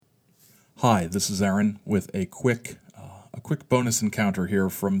Hi, this is Aaron with a quick bonus encounter here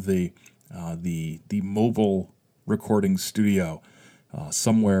from the mobile recording studio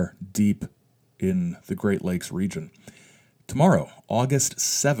somewhere deep in the Great Lakes region. Tomorrow, August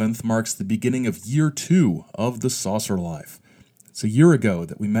 7th, marks the beginning of year 2 of the Saucer Life. It's a year ago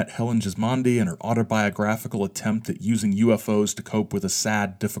that we met Helen Gismondi in her autobiographical attempt at using UFOs to cope with a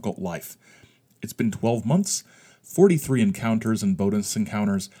sad, difficult life. It's been 12 months, 43 encounters and bonus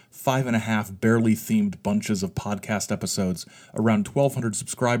encounters, 5.5 barely themed bunches of podcast episodes, around 1,200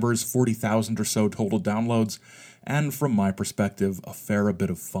 subscribers, 40,000 or so total downloads, and from my perspective, a fair bit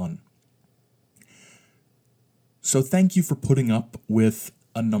of fun. So thank you for putting up with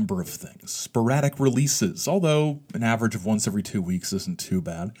a number of things. Sporadic releases, although an average of once every 2 weeks isn't too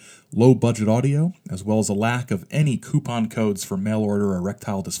bad. Low budget audio, as well as a lack of any coupon codes for mail order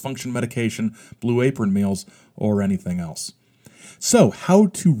erectile dysfunction medication, Blue Apron meals, or anything else. So, how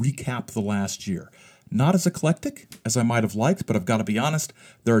to recap the last year? Not as eclectic as I might have liked, but I've got to be honest,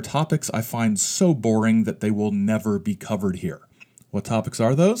 there are topics I find so boring that they will never be covered here. What topics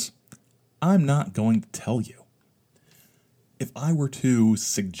are those? I'm not going to tell you. If I were to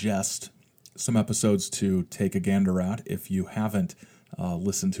suggest some episodes to take a gander at, if you haven't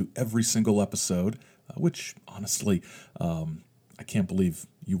listened to every single episode, which honestly, I can't believe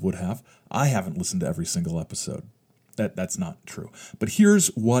you would have. I haven't listened to every single episode. That's not true. But here's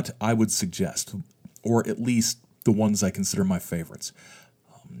what I would suggest, or at least the ones I consider my favorites.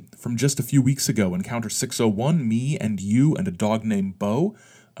 From just a few weeks ago, Encounter 601, me and you and a dog named Bo,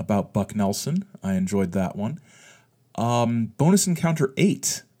 about Buck Nelson. I enjoyed that one. Bonus Encounter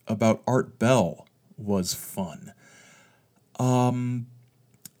 8 about Art Bell was fun.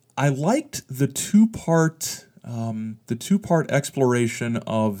 I liked the two-part exploration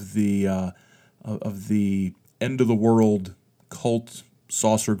of the end of the world cult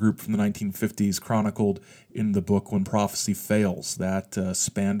saucer group from the 1950s, chronicled in the book When Prophecy Fails. That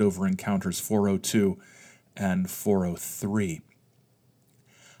spanned over encounters 402 and 403.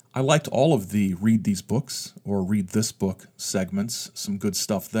 I liked all of the read these books or read this book segments. Some good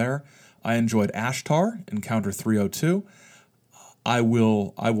stuff there. I enjoyed Ashtar, Encounter 302. I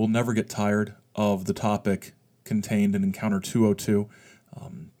will never get tired of the topic contained in Encounter 202.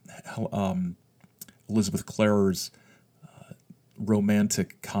 Elizabeth Clarer's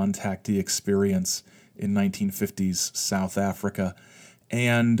romantic contactee experience in 1950s South Africa.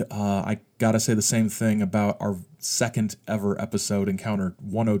 And I gotta say the same thing about our second ever episode, Encounter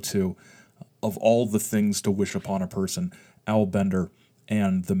 102, of all the things to wish upon a person, Al Bender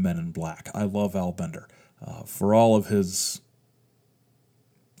and the Men in Black. I love Al Bender for all of his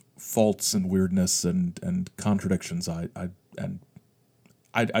faults and weirdness and contradictions. I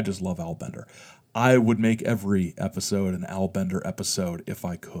just love Al Bender. I would make every episode an Al Bender episode if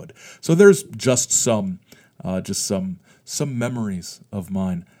I could. So there's just some memories of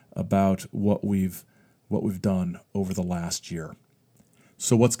mine about what we've done over the last year.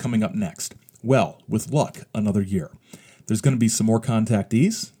 So what's coming up next? Well, with luck, another year. There's going to be some more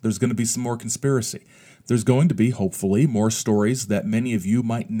contactees. There's going to be some more conspiracy. There's going to be, hopefully, more stories that many of you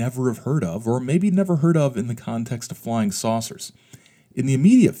might never have heard of, or maybe never heard of in the context of flying saucers. In the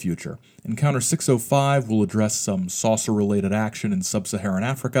immediate future, Encounter 605 will address some saucer-related action in sub-Saharan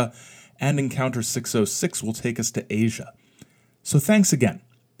Africa, and Encounter 606 will take us to Asia. So thanks again,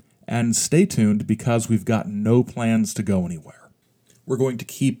 and stay tuned because we've got no plans to go anywhere. We're going to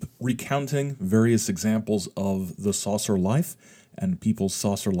keep recounting various examples of the saucer life and people's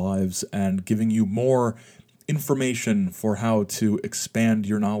saucer lives and giving you more information for how to expand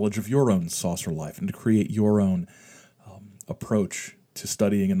your knowledge of your own saucer life and to create your own approach to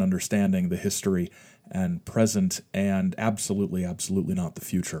studying and understanding the history and present and absolutely not the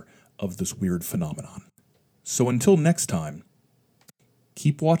future of this weird phenomenon. So until next time,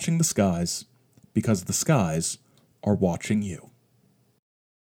 keep watching the skies because the skies are watching you.